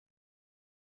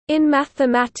In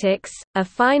mathematics, a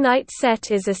finite set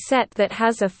is a set that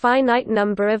has a finite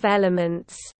number of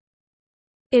elements.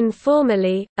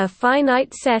 Informally, a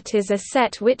finite set is a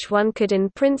set which one could in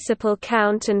principle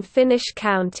count and finish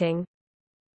counting.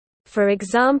 For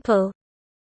example,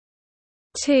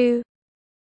 2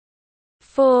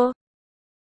 4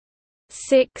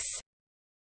 6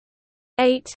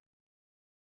 8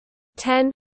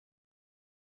 10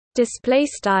 display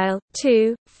style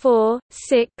 2 4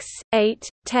 6 8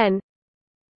 10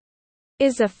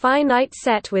 is a finite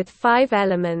set with 5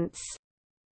 elements.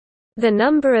 The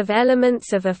number of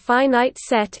elements of a finite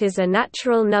set is a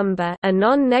natural number, a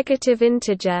non-negative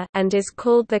integer, and is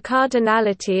called the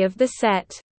cardinality of the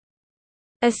set.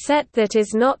 A set that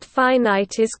is not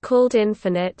finite is called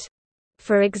infinite.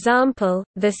 For example,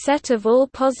 the set of all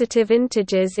positive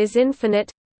integers is infinite.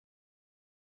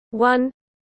 1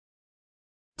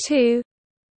 2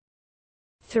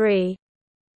 3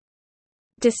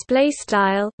 display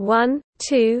style 1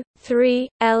 2 3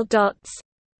 l dots.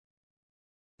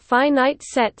 Finite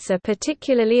sets are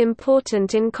particularly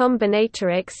important in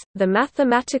combinatorics, the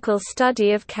mathematical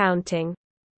study of counting.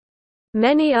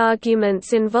 Many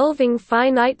arguments involving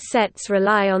finite sets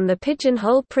rely on the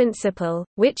pigeonhole principle,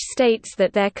 which states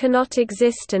that there cannot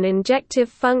exist an injective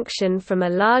function from a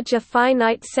larger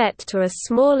finite set to a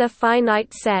smaller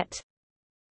finite set.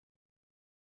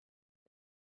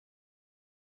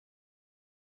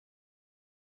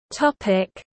 Topic: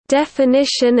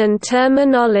 Definition and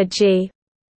terminology.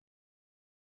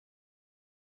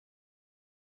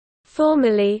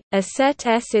 Formally, a set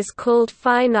S is called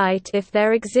finite if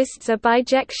there exists a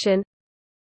bijection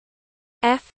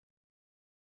F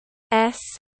S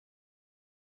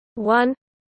 1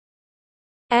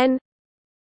 N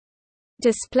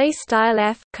display style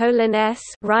F colon S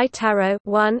right arrow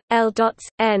 1 L dots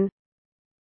N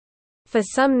for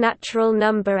some natural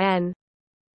number n.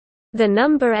 The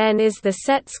number n is the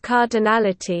set's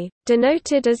cardinality,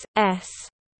 denoted as S.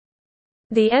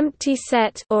 The empty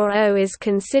set or O is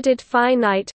considered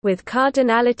finite, with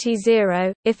cardinality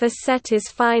 0. If a set is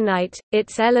finite,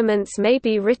 its elements may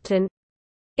be written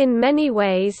in many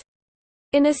ways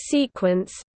in a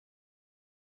sequence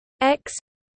x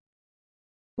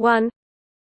 1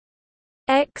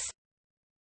 x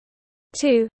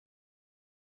 2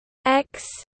 x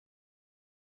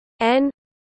n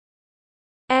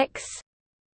x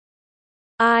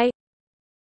I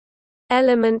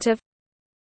element of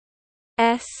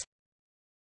S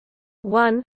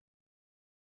 1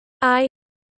 I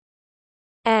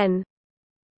n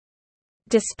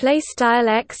display style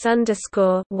x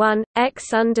underscore 1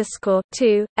 x underscore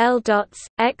 2 l dots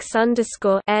x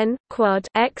underscore n quad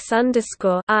x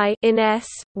underscore I in S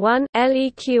 1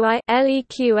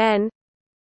 leq n.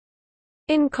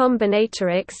 In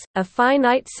combinatorics, a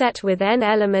finite set with n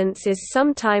elements is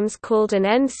sometimes called an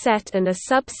n set, and a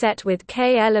subset with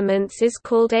k elements is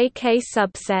called a k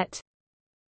subset.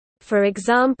 For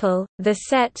example, the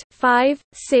set 5,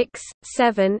 6,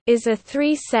 7 is a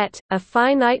 3 set, a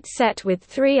finite set with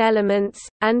 3 elements,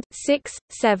 and 6,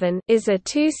 7 is a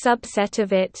 2 subset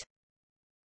of it.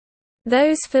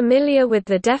 Those familiar with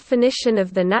the definition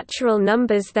of the natural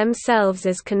numbers themselves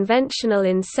as conventional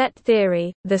in set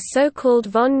theory, the so-called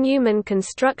von Neumann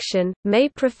construction, may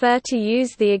prefer to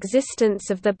use the existence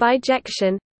of the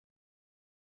bijection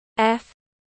F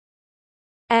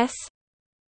S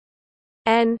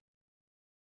n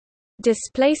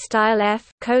display style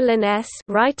F colon S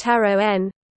right arrow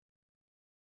n,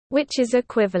 which is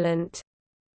equivalent.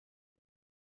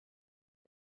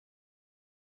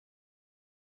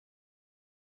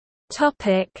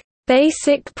 Topic: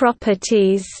 Basic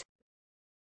properties.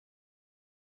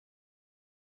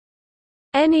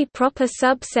 Any proper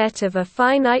subset of a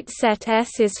finite set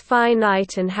S is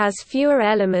finite and has fewer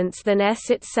elements than S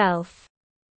itself.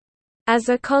 As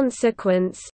a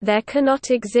consequence, there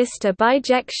cannot exist a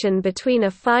bijection between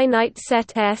a finite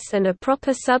set S and a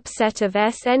proper subset of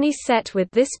S. Any set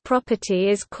with this property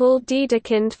is called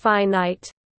Dedekind finite.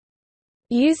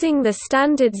 Using the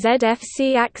standard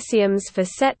ZFC axioms for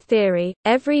set theory,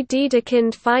 every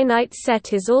Dedekind finite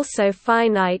set is also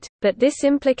finite, but this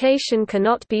implication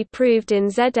cannot be proved in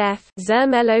ZF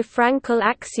Zermelo-Frankel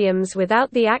axioms without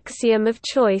the axiom of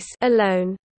choice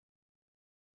alone.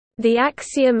 The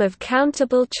axiom of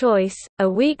countable choice, a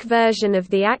weak version of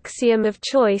the axiom of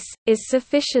choice, is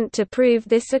sufficient to prove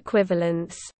this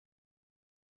equivalence.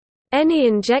 Any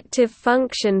injective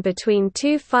function between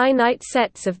two finite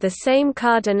sets of the same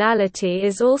cardinality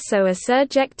is also a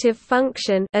surjective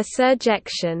function, a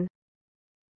surjection.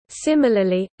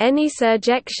 Similarly, any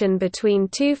surjection between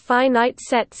two finite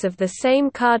sets of the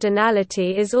same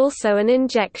cardinality is also an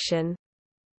injection.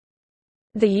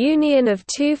 The union of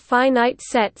two finite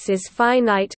sets is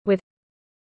finite, with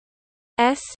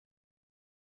S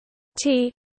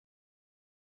T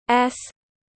S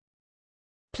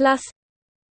plus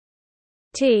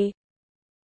T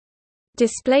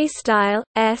display style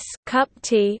S cup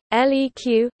T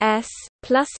leq S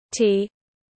plus T.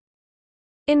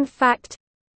 In fact,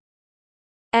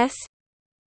 S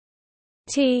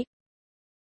T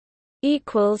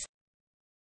equals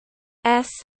S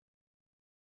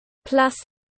plus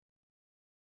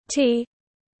T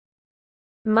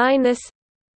minus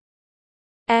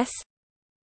S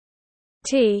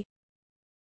T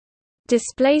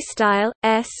display style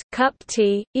S cup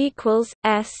T equals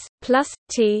S plus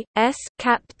T S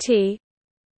cap T.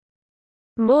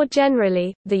 More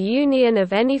generally, the union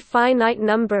of any finite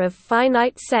number of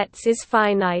finite sets is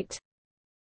finite.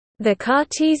 The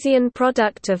Cartesian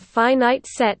product of finite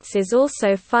sets is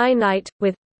also finite,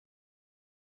 with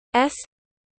S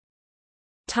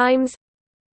times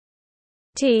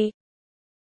T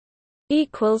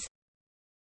equals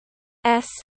S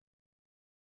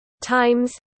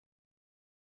times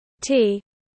T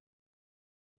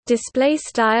display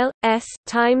style S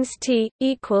times T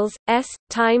equals S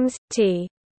times T.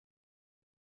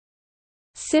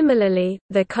 Similarly,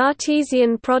 the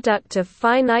Cartesian product of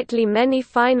finitely many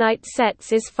finite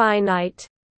sets is finite.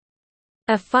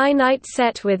 A finite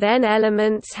set with n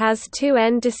elements has two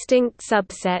n distinct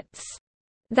subsets.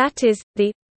 That is,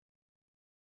 the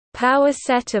power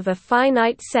set of a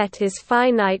finite set is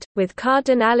finite, with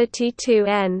cardinality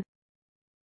 2n.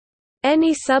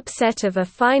 Any subset of a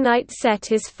finite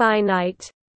set is finite.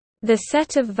 The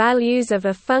set of values of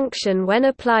a function when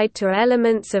applied to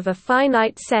elements of a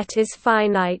finite set is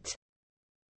finite.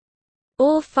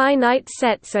 All finite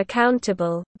sets are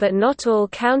countable, but not all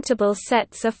countable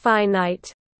sets are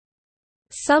finite.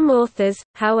 Some authors,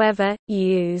 however,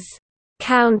 use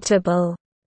 «countable»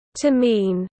 to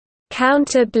mean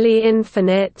 «countably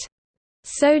infinite»,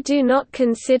 so do not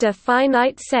consider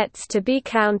finite sets to be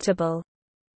countable.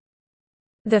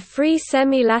 The free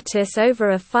semilattice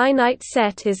over a finite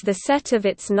set is the set of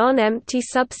its non-empty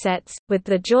subsets, with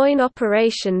the join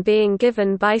operation being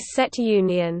given by set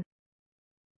union.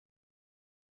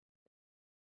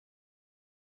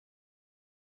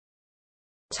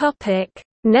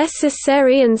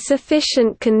 Necessary and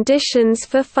sufficient conditions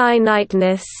for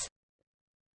finiteness.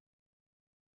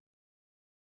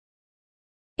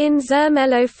 In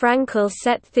Zermelo-Fraenkel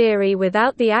set theory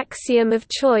without the axiom of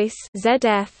choice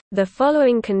ZF, the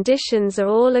following conditions are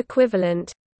all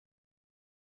equivalent.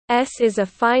 S is a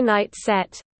finite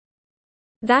set.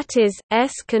 That is,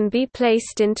 S can be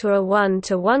placed into a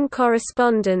one-to-one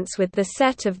correspondence with the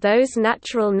set of those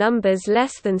natural numbers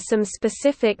less than some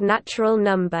specific natural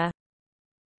number.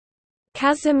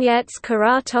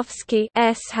 Kazimierz-Kuratowski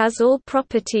S has all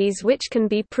properties which can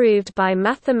be proved by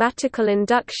mathematical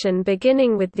induction,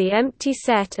 beginning with the empty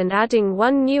set and adding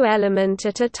one new element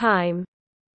at a time.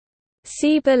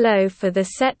 See below for the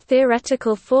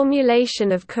set-theoretical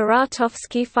formulation of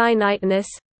Kuratowski finiteness.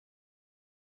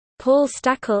 Paul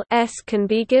Stackel S can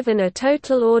be given a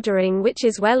total ordering which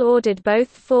is well ordered both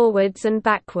forwards and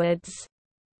backwards.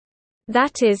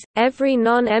 That is, every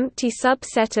non-empty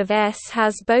subset of S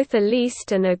has both a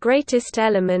least and a greatest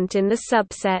element in the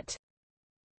subset.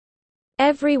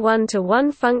 Every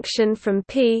one-to-one function from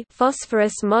P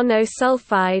phosphorus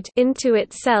monosulfide into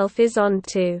itself is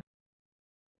onto.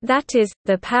 That is,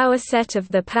 the power set of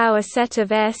the power set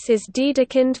of S is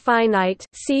Dedekind finite.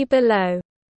 See below.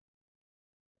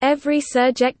 Every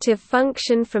surjective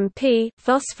function from P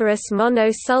phosphorus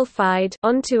monosulfide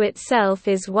onto itself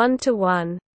is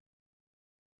one-to-one.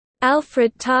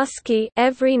 Alfred Tarski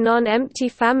every non-empty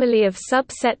family of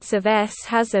subsets of S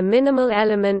has a minimal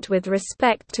element with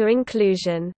respect to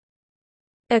inclusion.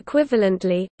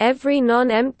 Equivalently, every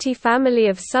non-empty family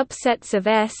of subsets of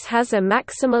S has a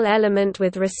maximal element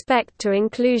with respect to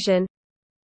inclusion.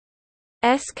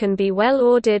 S can be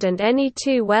well-ordered and any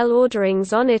two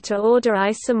well-orderings on it are order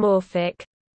isomorphic.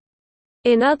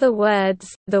 In other words,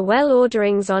 the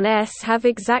well-orderings on S have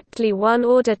exactly one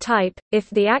order type. If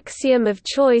the axiom of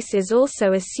choice is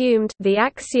also assumed, the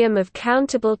axiom of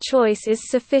countable choice is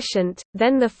sufficient,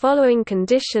 then the following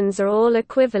conditions are all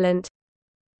equivalent.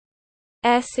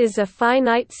 S is a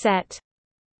finite set.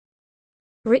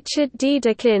 Richard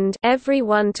Dedekind every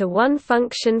one-to-one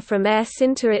function from S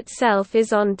into itself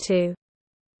is onto.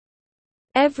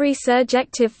 Every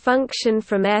surjective function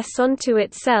from S onto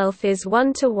itself is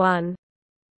one-to-one.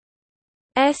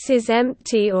 S is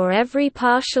empty or every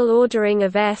partial ordering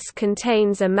of S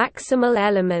contains a maximal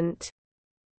element.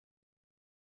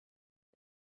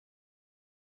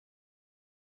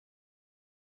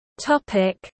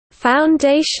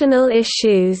 Foundational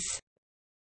issues.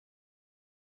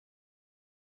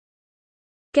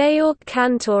 Georg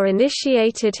Cantor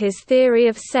initiated his theory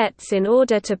of sets in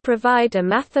order to provide a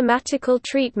mathematical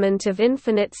treatment of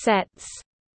infinite sets.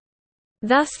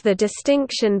 Thus the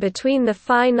distinction between the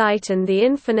finite and the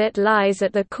infinite lies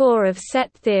at the core of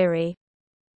set theory.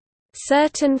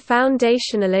 Certain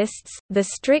foundationalists, the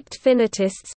strict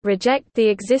finitists, reject the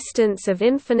existence of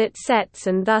infinite sets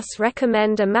and thus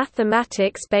recommend a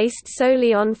mathematics based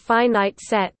solely on finite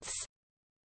sets.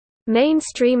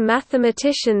 Mainstream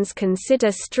mathematicians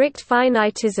consider strict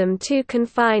finitism too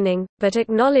confining, but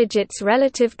acknowledge its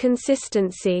relative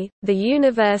consistency. The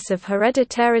universe of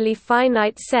hereditarily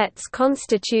finite sets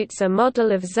constitutes a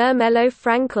model of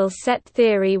Zermelo-Fraenkel set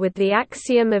theory with the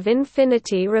axiom of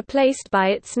infinity replaced by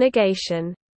its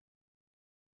negation.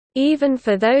 Even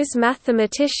for those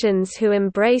mathematicians who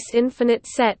embrace infinite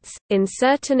sets, in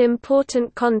certain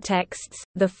important contexts,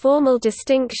 the formal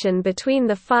distinction between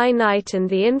the finite and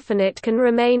the infinite can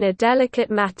remain a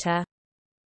delicate matter.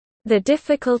 The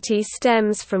difficulty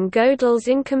stems from Gödel's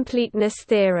incompleteness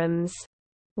theorems.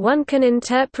 One can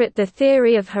interpret the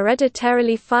theory of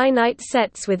hereditarily finite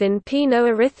sets within Peano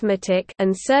arithmetic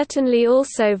and certainly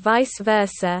also vice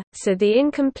versa, so the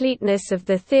incompleteness of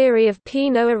the theory of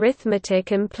Peano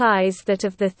arithmetic implies that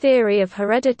of the theory of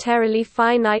hereditarily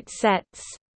finite sets.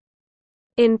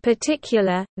 In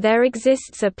particular, there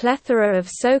exists a plethora of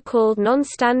so-called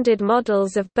non-standard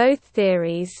models of both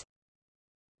theories.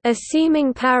 A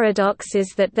seeming paradox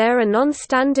is that there are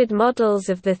non-standard models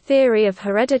of the theory of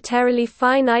hereditarily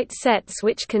finite sets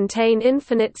which contain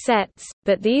infinite sets,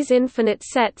 but these infinite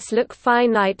sets look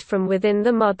finite from within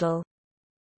the model.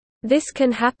 This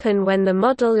can happen when the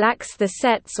model lacks the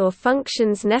sets or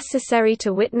functions necessary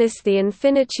to witness the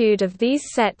infinitude of these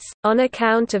sets. On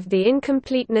account of the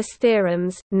incompleteness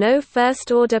theorems, no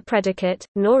first-order predicate,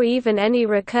 nor even any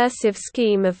recursive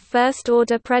scheme of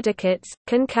first-order predicates,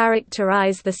 can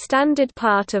characterize the standard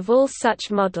part of all such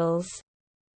models.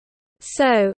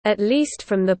 So, at least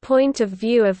from the point of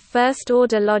view of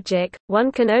first-order logic,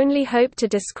 one can only hope to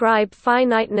describe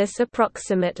finiteness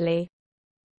approximately.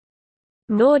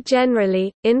 More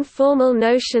generally, informal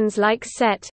notions like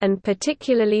set, and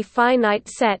particularly finite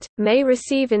set, may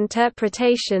receive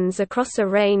interpretations across a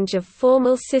range of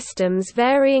formal systems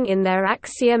varying in their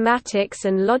axiomatics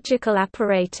and logical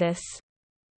apparatus.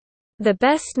 The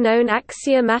best-known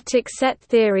axiomatic set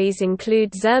theories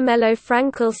include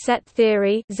Zermelo-Fraenkel set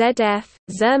theory (ZF),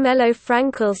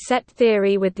 Zermelo-Fraenkel set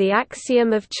theory with the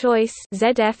axiom of choice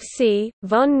 (ZFC),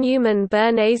 von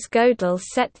Neumann-Bernays-Gödel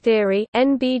set theory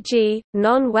 (NBG),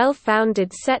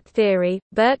 non-well-founded set theory,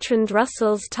 Bertrand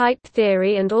Russell's type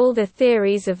theory, and all the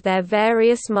theories of their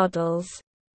various models.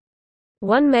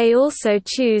 One may also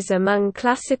choose among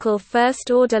classical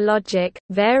first-order logic,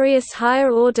 various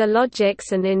higher-order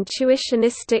logics and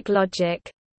intuitionistic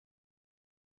logic.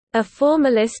 A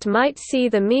formalist might see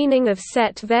the meaning of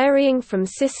set varying from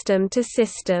system to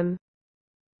system.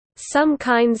 Some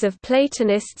kinds of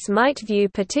Platonists might view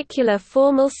particular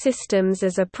formal systems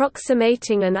as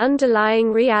approximating an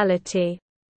underlying reality.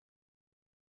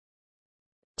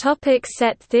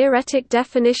 Set-theoretic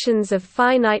definitions of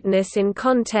finiteness. In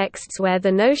contexts where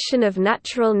the notion of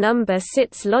natural number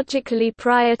sits logically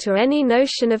prior to any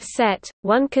notion of set,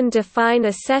 one can define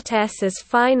a set S as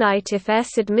finite if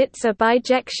S admits a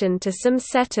bijection to some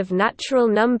set of natural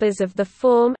numbers of the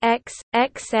form x,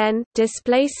 xn,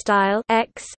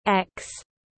 x, x.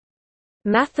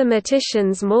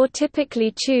 Mathematicians more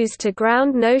typically choose to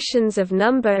ground notions of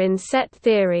number in set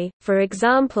theory, for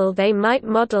example they might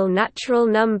model natural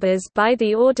numbers by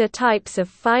the order types of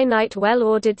finite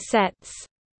well-ordered sets.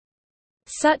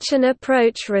 Such an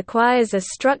approach requires a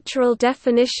structural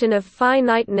definition of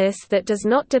finiteness that does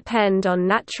not depend on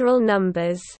natural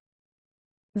numbers.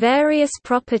 Various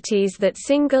properties that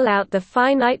single out the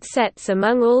finite sets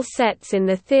among all sets in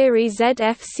the theory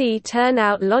ZFC turn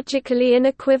out logically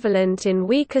inequivalent in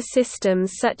weaker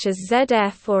systems such as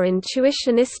ZF or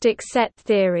intuitionistic set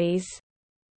theories.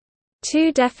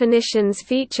 Two definitions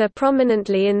feature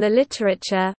prominently in the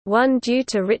literature, one due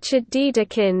to Richard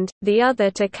Dedekind, the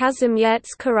other to Kazimierz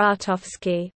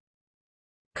Kuratowski.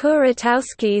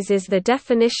 Kuratowski's is the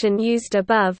definition used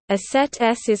above. A set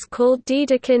S is called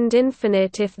Dedekind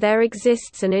infinite if there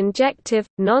exists an injective,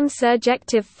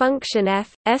 non-surjective function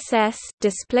f, ss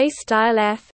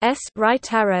f, s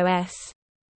right arrow s.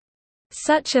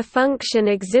 Such a function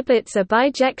exhibits a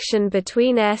bijection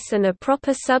between S and a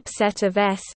proper subset of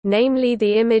S, namely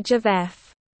the image of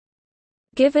f.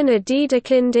 Given a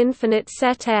Dedekind infinite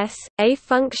set S, a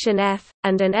function f,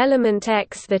 and an element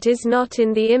x that is not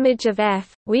in the image of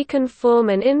f, we can form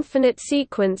an infinite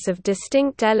sequence of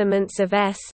distinct elements of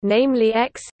S, namely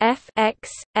x, f x,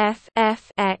 f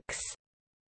f x.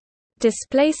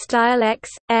 Display style x,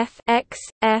 f x,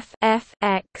 f f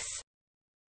x.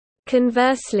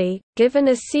 Conversely, given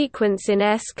a sequence in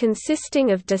S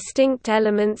consisting of distinct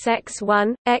elements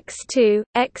x1, x2,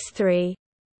 x3.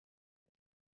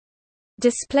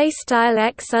 Display style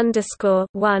x underscore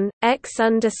 1, x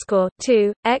underscore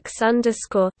 2, x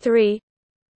underscore 3.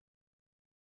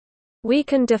 We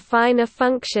can define a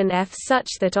function f such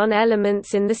that on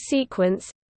elements in the sequence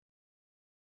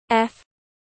f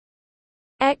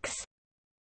x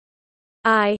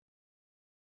I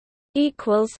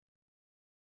equals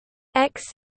x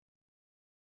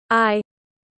I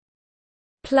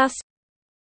plus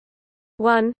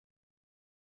 1.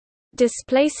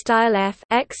 Display style f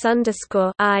x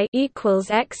underscore I equals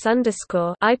x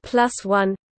underscore I plus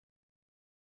 1,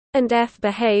 and f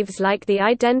behaves like the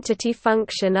identity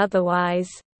function otherwise.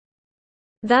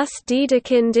 Thus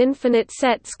Dedekind infinite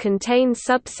sets contain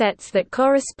subsets that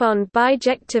correspond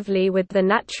bijectively with the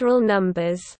natural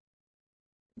numbers.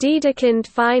 Dedekind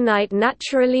finite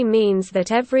naturally means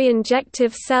that every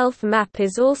injective self-map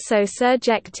is also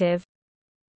surjective.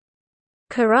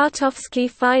 Kuratowski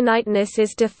finiteness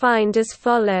is defined as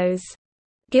follows.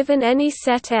 Given any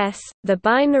set S, the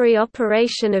binary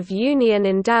operation of union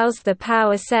endows the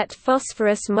power set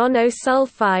phosphorus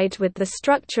monosulfide with the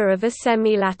structure of a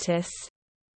semilattice.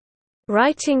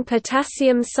 Writing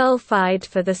potassium sulfide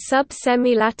for the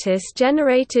sub-semilattice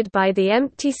generated by the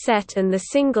empty set and the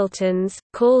singletons,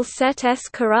 call set S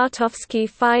Kuratowski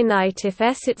finite if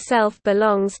S itself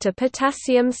belongs to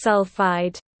potassium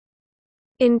sulfide.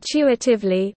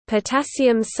 Intuitively,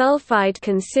 potassium sulfide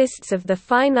consists of the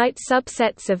finite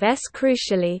subsets of S.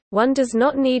 Crucially, one does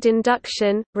not need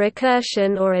induction,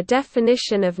 recursion or a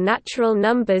definition of natural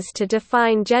numbers to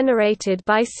define generated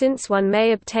by, since one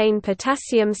may obtain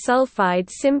potassium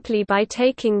sulfide simply by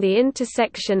taking the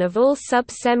intersection of all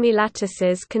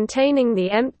sub-semilattices containing the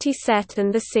empty set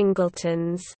and the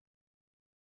singletons.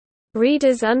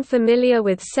 Readers unfamiliar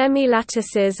with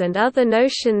semilattices and other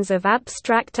notions of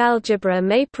abstract algebra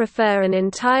may prefer an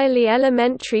entirely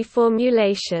elementary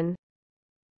formulation.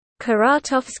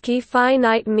 Kuratowski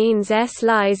finite means S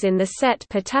lies in the set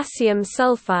potassium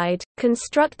sulfide,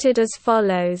 constructed as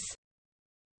follows.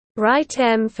 Write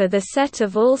M for the set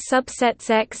of all subsets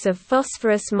X of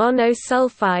phosphorus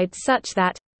monosulfide such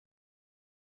that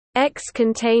X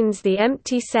contains the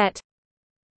empty set.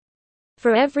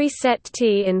 For every set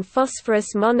T in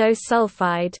phosphorus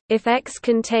monosulfide, if X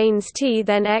contains T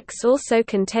then X also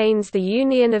contains the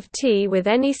union of T with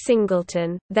any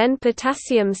singleton, then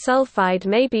potassium sulfide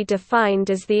may be defined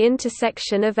as the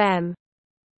intersection of M.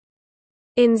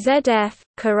 In ZF,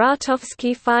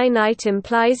 Kuratowski finite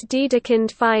implies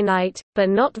Dedekind finite, but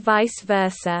not vice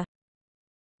versa.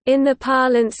 In the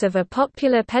parlance of a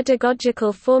popular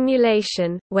pedagogical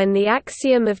formulation, when the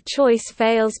axiom of choice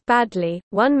fails badly,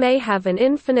 one may have an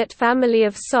infinite family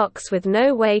of socks with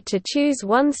no way to choose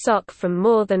one sock from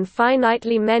more than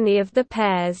finitely many of the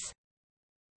pairs.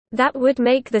 That would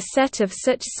make the set of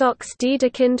such socks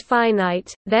Dedekind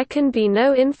finite. There can be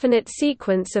no infinite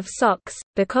sequence of socks,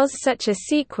 because such a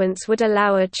sequence would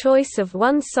allow a choice of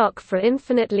one sock for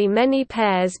infinitely many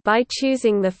pairs by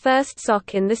choosing the first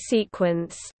sock in the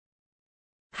sequence.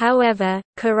 However,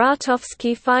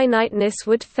 Kuratowski finiteness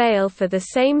would fail for the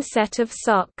same set of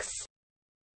socks.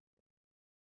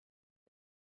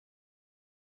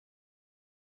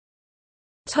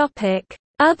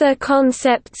 Other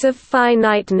concepts of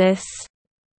finiteness.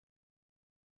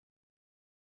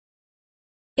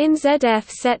 In ZF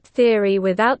set theory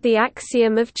without the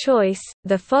axiom of choice,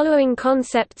 the following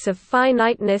concepts of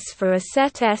finiteness for a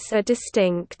set S are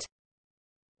distinct.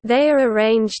 They are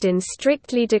arranged in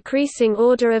strictly decreasing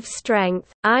order of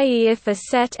strength, i.e. if a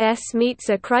set S meets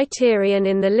a criterion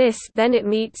in the list then it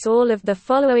meets all of the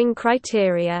following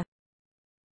criteria.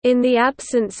 In the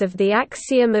absence of the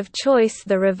axiom of choice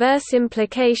the reverse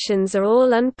implications are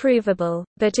all unprovable,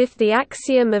 but if the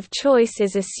axiom of choice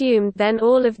is assumed then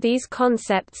all of these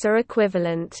concepts are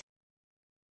equivalent.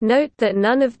 Note that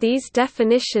none of these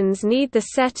definitions need the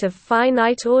set of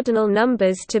finite ordinal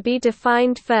numbers to be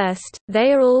defined first,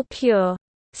 they are all pure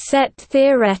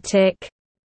set-theoretic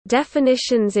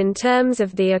definitions in terms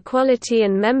of the equality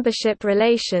and membership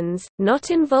relations,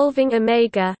 not involving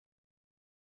omega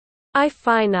I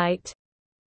finite.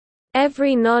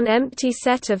 Every non-empty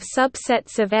set of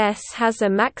subsets of S has a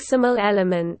maximal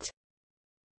element.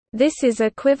 This is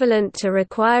equivalent to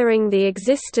requiring the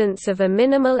existence of a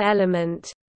minimal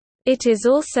element. It is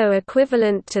also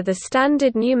equivalent to the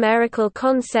standard numerical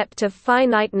concept of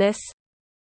finiteness.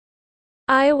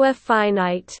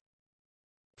 Finite.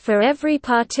 For every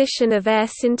partition of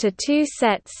S into two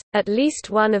sets, at least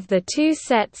one of the two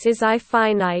sets is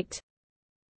finite.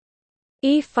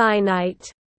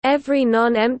 Finite. Every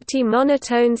non-empty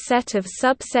monotone set of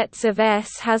subsets of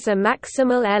S has a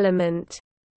maximal element.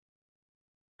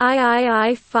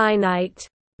 Finite.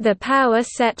 The power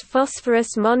set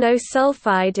phosphorus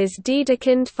monosulfide is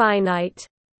Dedekind finite.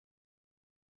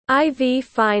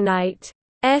 Finite.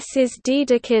 S is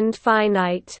Dedekind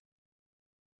finite.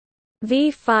 V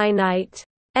finite.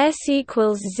 S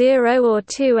equals 0 or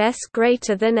 2S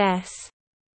greater than S.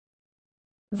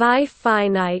 Vi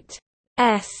finite.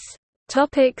 S.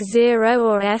 Topic 0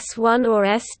 or S1 or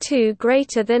S2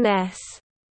 greater than S.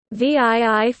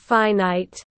 VII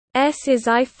finite. S is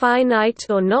finite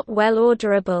or not well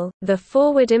orderable. The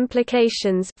forward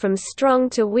implications from strong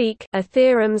to weak are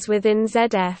theorems within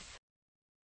ZF.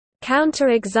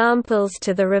 Counter-examples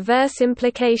to the reverse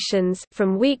implications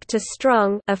from weak to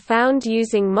strong are found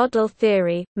using model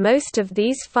theory. Most of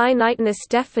these finiteness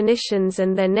definitions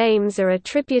and their names are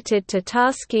attributed to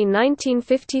Tarski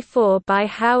 1954 by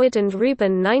Howard and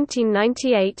Rubin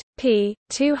 1998, p.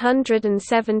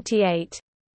 278.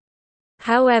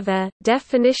 However,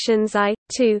 definitions I,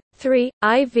 II, III,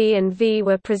 IV and V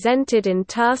were presented in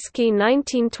Tarski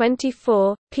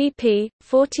 1924, pp.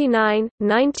 49,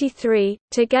 93,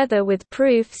 together with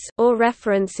proofs or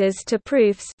references to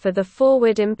proofs for the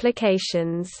forward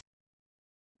implications.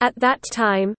 At that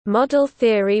time, model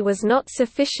theory was not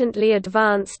sufficiently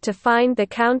advanced to find the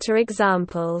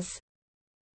counterexamples.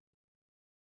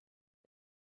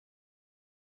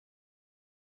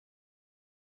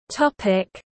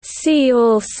 See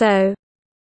also: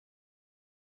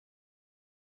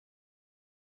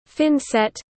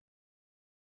 Finset,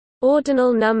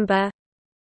 ordinal number,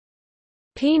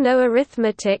 Peano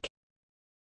arithmetic.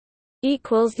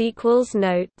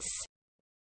 Notes